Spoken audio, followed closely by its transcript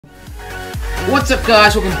What's up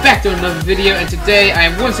guys, welcome back to another video, and today I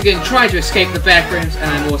am once again trying to escape the backrooms, and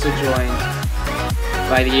I'm also joined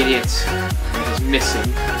by the idiot that is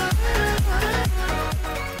missing.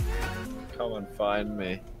 Come and find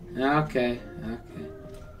me. Okay.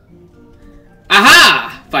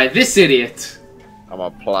 Aha! By this idiot! I'm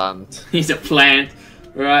a plant. He's a plant.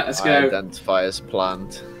 Right, let's go. I identify as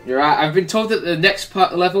plant. You're right, I've been told that the next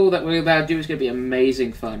level that we're about to do is going to be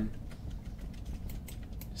amazing fun.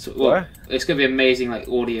 So, well, it's going to be amazing, like,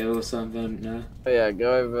 audio or something, no? Oh, yeah,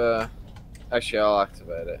 go over... Actually, I'll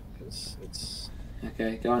activate it, because it's...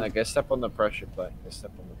 Okay, go on. No, go step on the pressure plate. Go step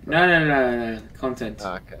on the pressure. No. Content.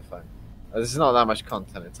 Ah, okay, fine. This is not that much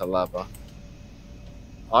content, it's a lever.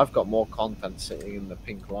 I've got more content sitting in the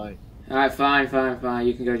pink light. Alright, fine.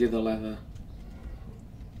 You can go do the lever.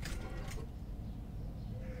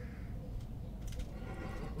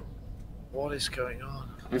 What is going on?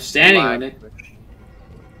 I'm standing on it.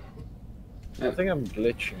 I think I'm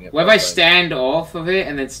glitching it. What if I stand off of it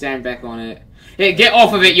and then stand back on it? Yeah, get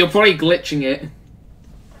off of it, you're probably glitching it.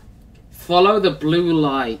 Follow the blue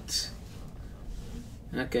light.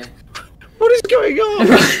 Okay. What is going on?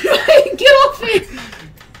 Get off it!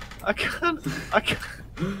 I can't.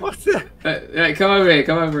 What's that? Right, come over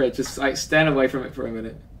here. Just, like, stand away from it for a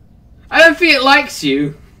minute. I don't think it likes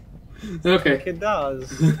you. Okay. It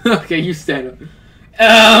does. Okay, you stand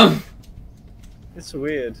up. It's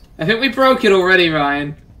weird. I think we broke it already,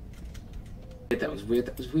 Ryan. That was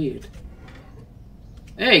weird.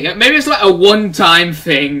 There you go. Maybe it's like a one-time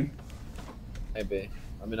thing. Maybe.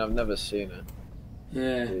 I mean, I've never seen it.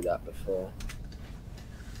 Yeah. Do that before.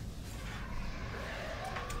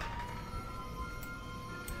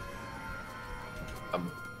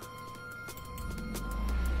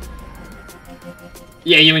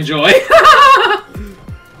 Yeah, you enjoy.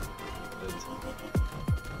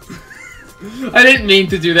 I didn't mean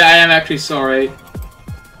to do that. I am actually sorry.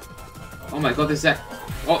 Oh my god, there's that.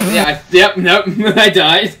 Oh yeah. Yep. Nope. I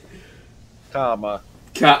died. Karma.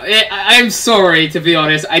 I'm sorry, to be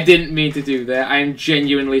honest. I didn't mean to do that. I am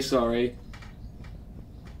genuinely sorry.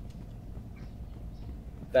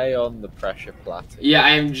 Stay on the pressure platter. Yeah,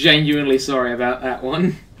 I am genuinely sorry about that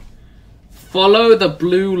one. Follow the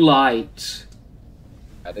blue light.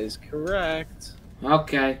 That is correct.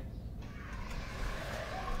 Okay.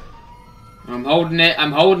 I'm holding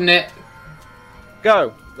it.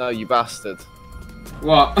 Go! No, you bastard.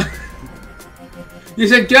 What? You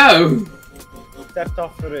said go! Stepped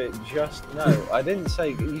off of it just... No, I didn't say...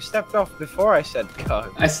 You stepped off before I said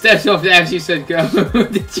go. I stepped off after you said go.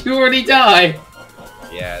 Did you already die?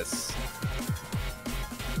 Yes.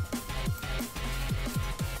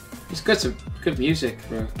 It's got some good music,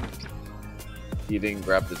 bro. You didn't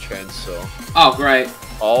grab the chainsaw. Oh, great.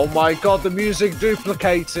 Oh my god, the music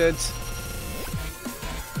duplicated!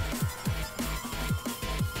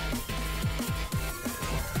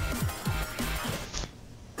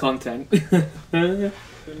 Content. For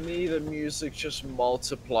me, the music just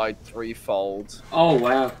multiplied threefold. Oh,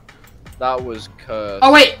 wow. That was cursed.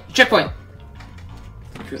 Oh, wait! Checkpoint!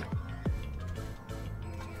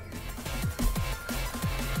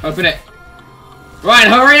 Open it. Ryan,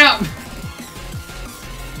 hurry up!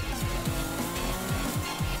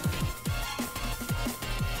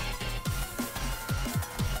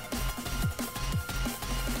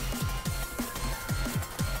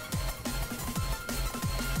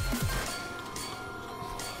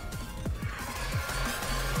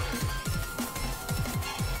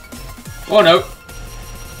 Oh no. I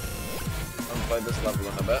haven't played this level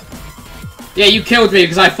in a bit. Yeah, you killed me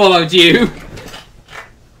because I followed you.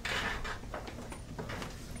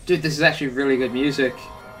 Dude, this is actually really good music.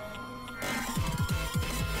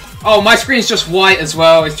 Oh, my screen's just white as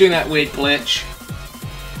well. It's doing that weird glitch.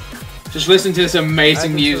 Just listen to this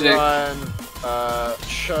amazing music.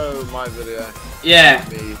 Show my video. Yeah.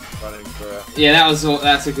 Me running through it. Yeah,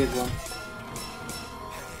 that's a good one.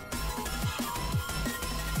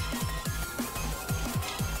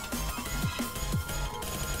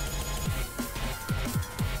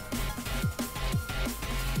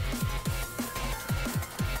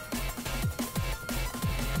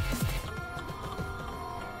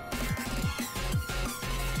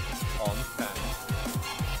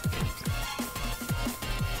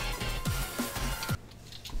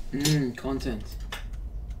 Content.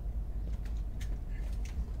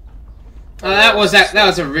 Oh, that was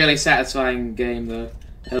a really satisfying game though.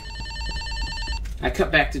 I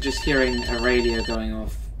cut back to just hearing a radio going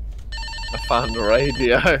off. I found a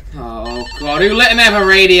radio. Oh god, who let him have a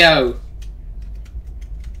radio?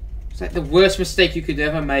 It's like the worst mistake you could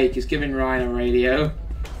ever make is giving Ryan a radio.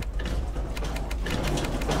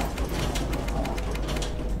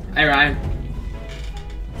 Hey Ryan.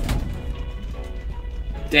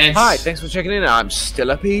 Dance. Hi, thanks for checking in. I'm still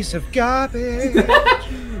a piece of garbage.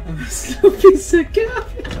 I'm still a piece of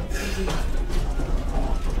garbage.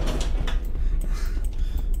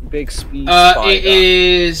 Big speed spider. It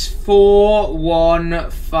is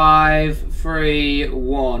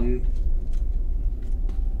 41531.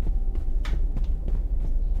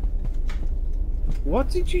 What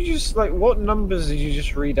did you just like? What numbers did you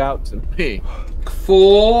just read out to me?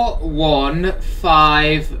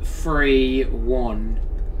 41531.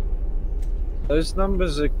 Those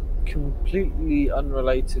numbers are completely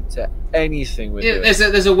unrelated to anything we're doing.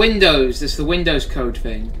 There's a Windows. There's the Windows code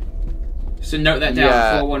thing. So note that down.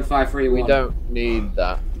 Yeah, 41531. we don't need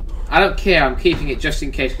that. I don't care. I'm keeping it just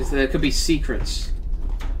in case because there could be secrets.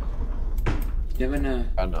 You never know.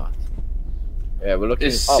 Why not? Yeah, we're looking.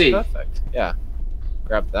 It's Oh, C. perfect. Yeah.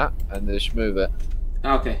 Grab that and just move it.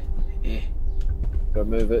 Okay. Yeah. Go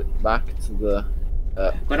move it back to the.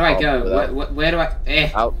 Where do I go? Where do I?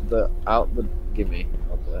 Out the. Gimme.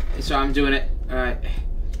 So I'm doing it. All right.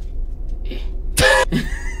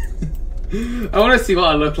 I want to see what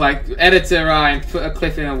I look like. Editor Ryan, put a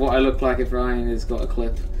clip in on what I look like if Ryan has got a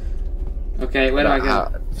clip. Okay, where do I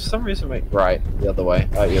go? For some reason, right, the other way.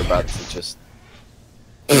 Oh, you're about to just.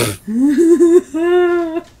 Just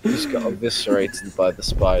got eviscerated by the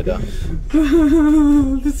spider.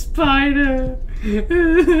 The spider!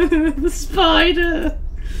 The spider!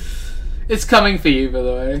 It's coming for you, by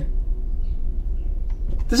the way.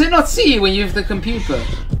 Does it not see you when you have the computer?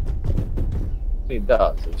 It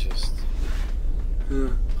does, it's just...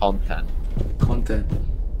 content. Content.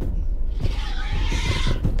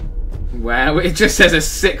 Wow, it just says a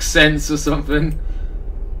 6th sense or something.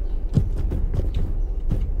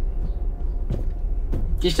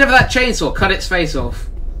 You should have that chainsaw, cut its face off.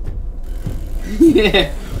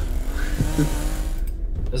 Yeah.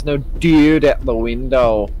 There's no dude at the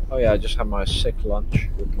window. Oh yeah, I just had my sick lunch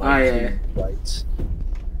with my plates.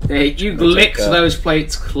 Hey, you licked those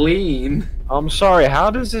plates clean. I'm sorry, how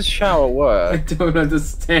does this shower I work? don't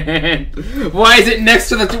understand. Why is it next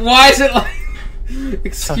to the... Why is it like...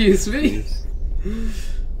 Excuse me?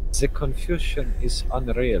 The confusion is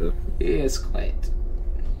unreal. Yes, quite.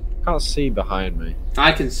 Can't see behind me.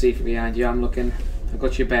 I can see from behind you, I'm looking. I've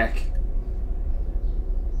got your back.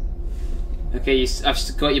 Okay,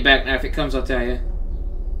 I've got your back now. If it comes, I'll tell you.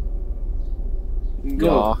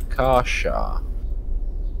 Go. Yakasha.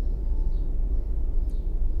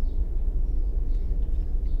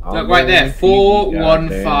 Look, right there.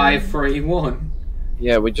 41531.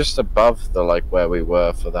 Yeah, we're just above the, like, where we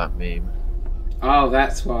were for that meme. Oh,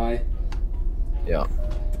 that's why. Yeah.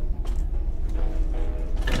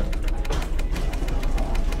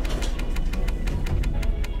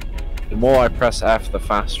 The more I press F, the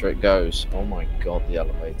faster it goes. Oh my god, the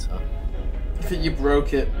elevator. I think you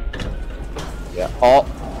broke it. Yeah. Oh.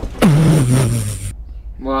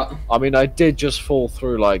 What? I mean, I did just fall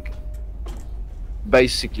through, like,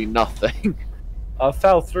 basically nothing. I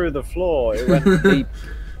fell through the floor. It went deep.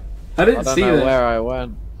 I didn't see that. I don't know where I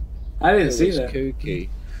went. I didn't see that. It was kooky.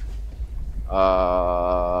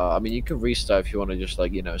 I mean, you can restart if you want to just,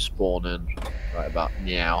 like, you know, spawn in right about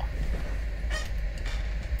now.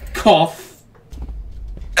 Cough.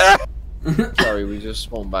 Sorry, we just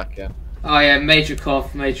spawned back in. Oh yeah, major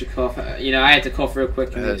cough, major cough. You know, I had to cough real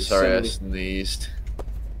quick. Sorry, I sneezed.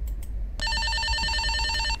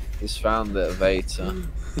 He's found the elevator.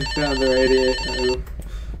 I found the radiator.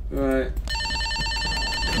 Right.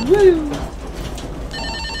 Woo!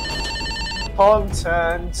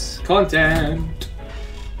 Content. Content.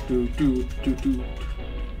 Do do do do.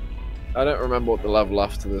 I don't remember what the level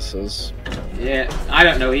after this is. Yeah, I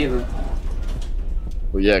don't know either.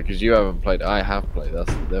 Well, yeah, because you haven't played. I have played.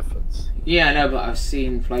 That's the difference. Yeah, I know, but I've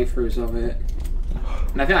seen playthroughs of it.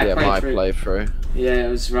 And I think I played through. Playthrough. Yeah, it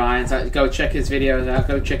was Ryan's. Go check his videos out.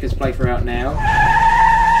 Go check his playthrough out now.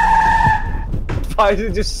 I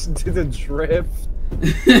just did a drift.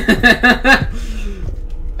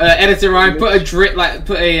 Editor Ryan, put a drift,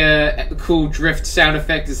 put a cool drift sound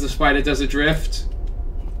effect as the spider does a drift.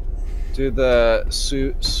 Do the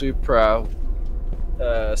supra.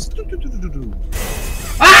 Ah!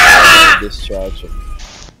 Discharge.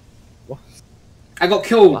 What? I got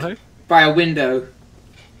killed by a window.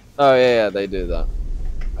 Oh yeah, they do that.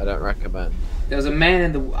 I don't recommend. There was a man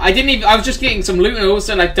in the. I didn't even. I was just getting some loot, and all of a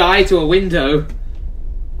sudden I died to a window.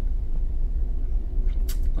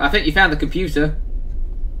 I think you found the computer.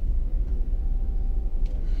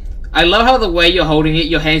 I love how the way you're holding it,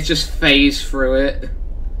 your hands just phase through it.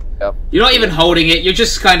 Yep. You're not even holding it, you're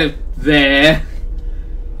just kind of there.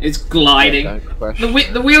 It's gliding.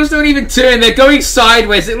 The wheels don't even turn, they're going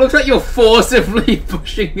sideways. It looks like you're forcibly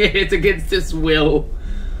pushing it against its will.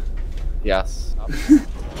 Yes.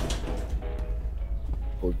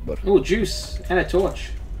 Oh, juice and a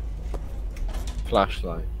torch.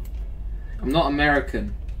 Flashlight. I'm not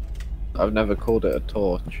American. I've never called it a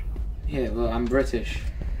torch. Yeah, well, I'm British.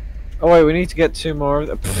 Oh wait, we need to get 2 more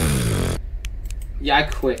of them. Yeah, I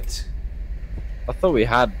quit. I thought we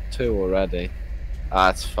had 2 already.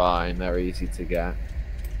 That's fine, they're easy to get.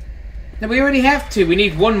 No, we already have 2. We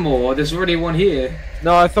need 1 more. There's already 1 here.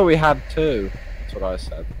 No, I thought we had 2. That's what I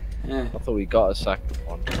said. Yeah. I thought we got a second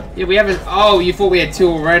one. Yeah, we haven't. Oh, you thought we had 2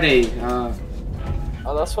 already. Oh,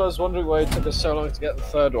 that's why I was wondering why it took us so long to get the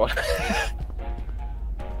 3rd one.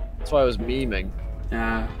 That's why I was memeing.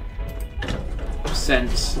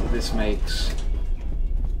 Sense this makes.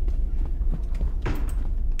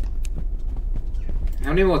 How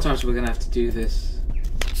many more times are we gonna have to do this?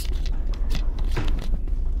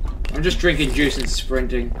 I'm just drinking juice and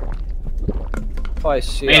sprinting. If I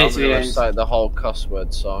see it, I'm gonna recite the whole cuss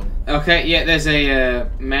word song. Okay, yeah, there's a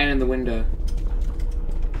man in the window.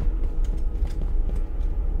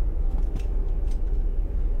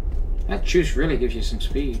 That juice really gives you some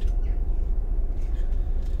speed.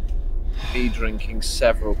 Me drinking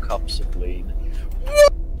several cups of lean.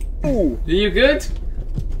 Ooh. Are you good?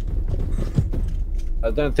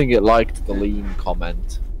 I don't think it liked the lean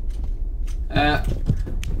comment.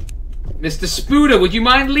 Mr. Spooder, would you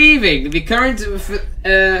mind leaving the current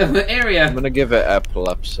area? I'm gonna give it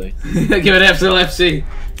epilepsy. Give it epilepsy.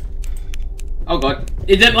 Oh god,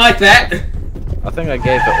 he didn't like that. I think I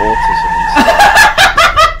gave it autism.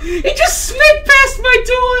 He just slid past my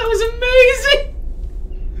door. That was amazing.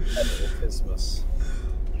 Autismus.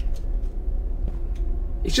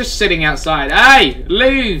 He's just sitting outside. Hey,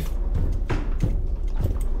 leave.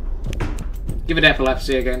 Give it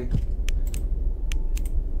epilepsy again.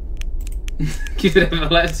 Give it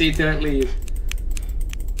epilepsy till it leaves.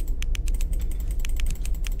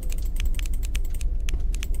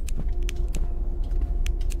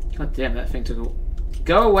 God damn, that thing took a...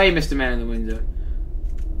 Go away, Mr. Man in the window.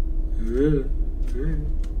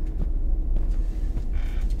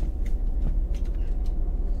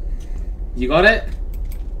 You got it?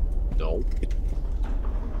 No.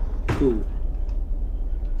 Cool.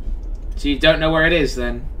 So you don't know where it is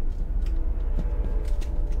then?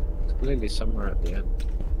 It's clearly somewhere at the end.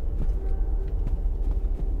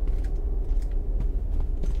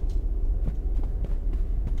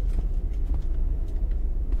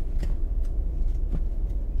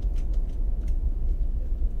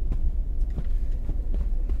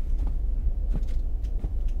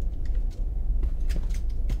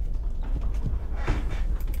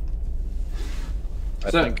 I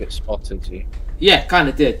think it spotted you. Yeah, kind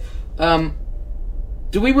of did.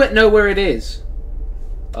 Do we know where it is?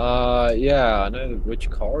 Yeah, I know which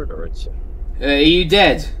corridor it's in. Are you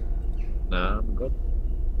dead? Nah, I'm good.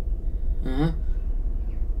 Uh-huh.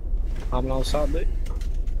 I'm gonna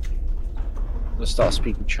start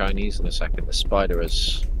speaking Chinese in a second. The spider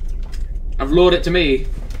is... I've lured it to me.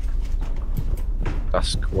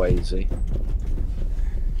 That's crazy.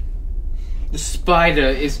 The spider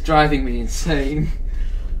is driving me insane.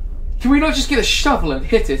 Can we not just get a shovel and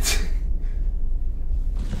hit it?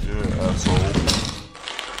 Yeah, asshole.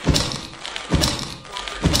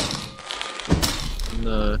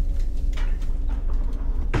 No.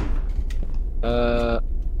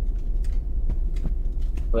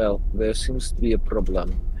 Well, there seems to be a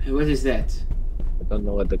problem. What is that? I don't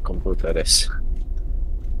know what the computer is.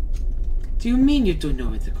 Do you mean you don't know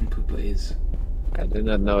what the computer is? I do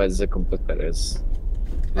not know what the computer is.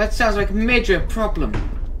 That sounds like a major problem.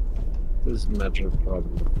 This is a major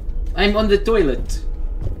problem. I'm on the toilet.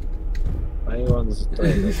 Why are you on the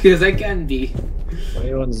toilet? Because I can be. Why are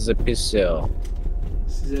you on the pisser?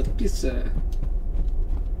 The pisser.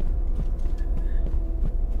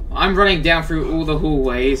 I'm running down through all the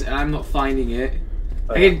hallways and I'm not finding it.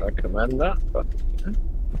 I don't recommend that, but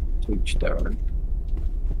to each their own.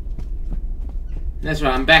 That's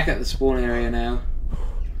right, I'm back at the spawn area now.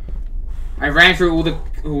 I ran through all the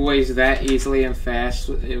hallways that easily and fast.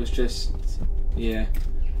 It was just... yeah.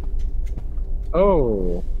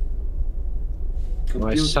 Oh. Computer.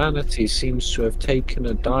 My sanity seems to have taken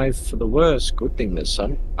a dive for the worse. Good thing there's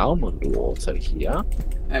some almond water here.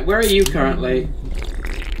 Where are you currently?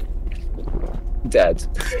 Dead.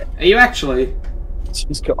 Are you actually?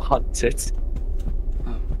 She's got hunted.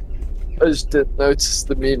 Oh. I just didn't notice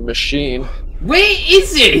the mean machine. Where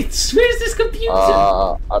is it? Where's this computer?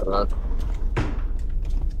 I don't know.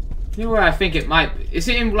 You know where I think it might be? Is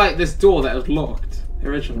it in like this door that was locked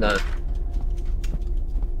originally? No.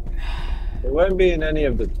 It won't be in any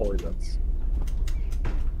of the toilets.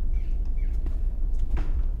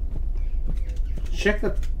 Check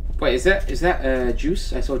the Wait, is that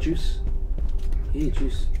juice? I saw juice. Yeah,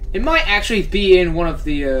 juice. It might actually be in one of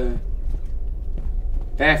the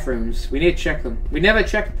bathrooms. We need to check them. We never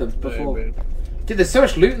checked them before. Maybe. Dude, there's so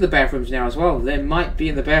much loot in the bathrooms now as well. There might be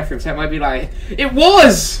in the bathrooms. That might be like... It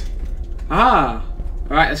was! Ah!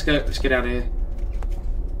 Alright, let's go. Let's get out of here.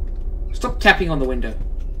 Stop tapping on the window.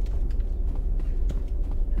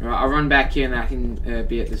 Alright, I'll run back here and I can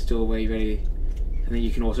be at this doorway ready. And then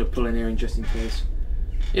you can also pull in here just in case.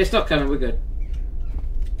 Yeah, stop coming. We're good.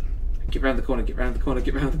 Get round the corner. Get round the corner.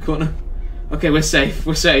 Get round the corner. Okay, we're safe.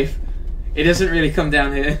 We're safe. It doesn't really come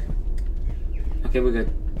down here. Okay, we're good.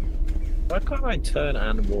 Why can't I turn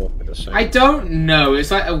and walk at the same time? I don't know.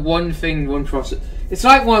 It's like a one thing, one process. It's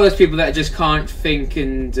like one of those people that just can't think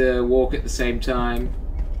and walk at the same time.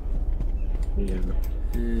 Yeah.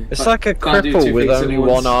 It's like a Can't do cripple two with things at only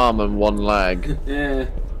once. one arm and one leg. Yeah.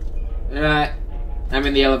 Alright. I'm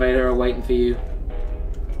in the elevator waiting for you.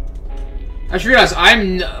 I just realised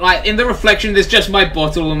I'm like in the reflection. There's just my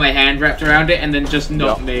bottle with my hand wrapped around it, and then just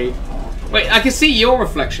not me. Wait, I can see your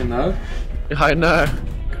reflection though. I know.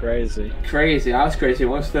 Crazy. Crazy. I was crazy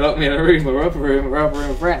once. They locked me in a room, a rubber room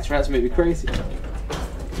with rats. Rats made me crazy.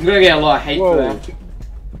 I'm gonna get a lot of hate for that.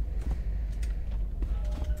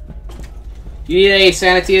 You need a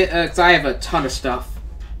sanity? Cause I have a ton of stuff.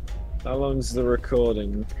 How long's the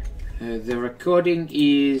recording? The recording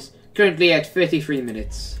is currently at 33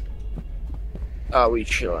 minutes. Are we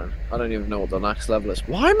chilling? I don't even know what the next level is.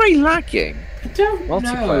 Why am I lagging? I don't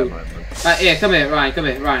Multiplayer know. moment. Here, come here, Ryan. Come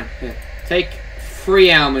here, Ryan. Here. Take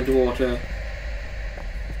 3 almond water.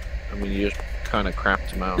 I mean, you just kind of crapped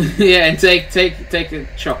him out. Yeah, and take a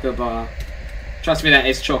chocolate bar. Trust me, that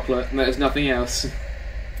is chocolate. And that is nothing else.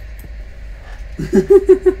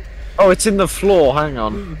 Oh, it's in the floor. Hang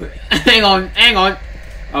on. Hang on, hang on.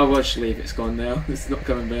 Oh, we'll just leave. It's gone now. It's not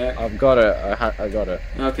coming back. I've got it. I got it.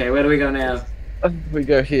 Okay, where do we go now? We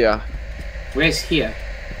go here. Where's here?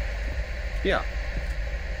 Yeah.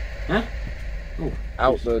 Huh? Oh,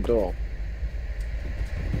 Out the door.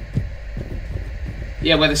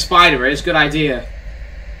 yeah, where the spider is. Good idea.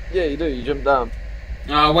 Yeah, you do. You jump down.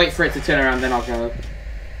 I'll wait for it to turn around, then I'll go.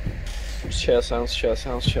 Chair sounds, chair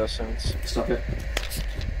sounds, chair sounds. Stop it.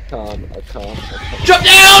 I can't. Drop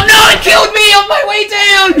down! No, it killed me on my way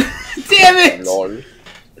down! Damn it!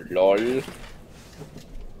 Lol.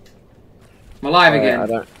 I'm alive again. I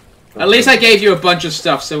don't. At least I gave you a bunch of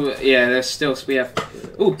stuff, so yeah, there's still, we have...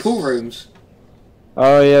 Ooh, pool rooms.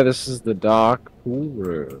 Oh yeah, this is the dark pool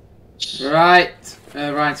room. Right,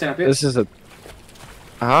 Ryan, set up here. This is a...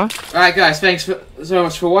 Huh? Alright guys, thanks so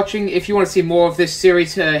much for watching. If you want to see more of this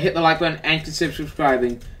series, hit the like button and consider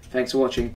subscribing. Thanks for watching.